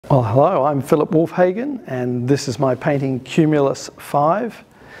Well, hello, I'm Philip Wolfhagen, and this is my painting Cumulus V,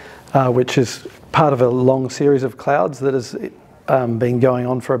 which is part of a long series of clouds that has been going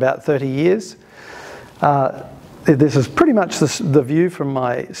on for about 30 years. This is pretty much the view from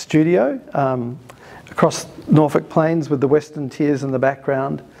my studio across Norfolk Plains with the Western Tiers in the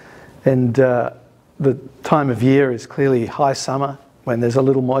background, and the time of year is clearly high summer when there's a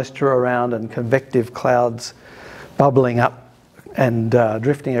little moisture around and convective clouds bubbling up and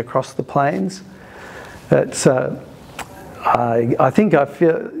drifting across the plains. It's, I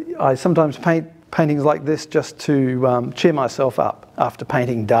sometimes paint paintings like this just to cheer myself up after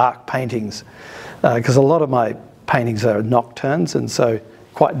painting dark paintings, because a lot of my paintings are nocturnes and so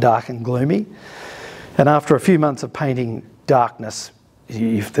quite dark and gloomy. And after a few months of painting darkness,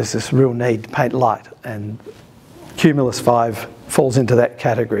 there's this real need to paint light, and Cumulus V falls into that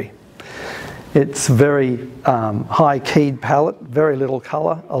category. It's very high-keyed palette, very little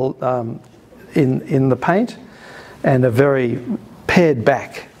colour in the paint, and a very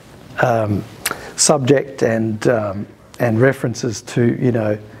pared-back subject and references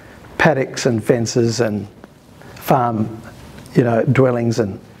to, paddocks and fences and farm, dwellings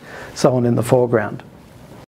and so on in the foreground.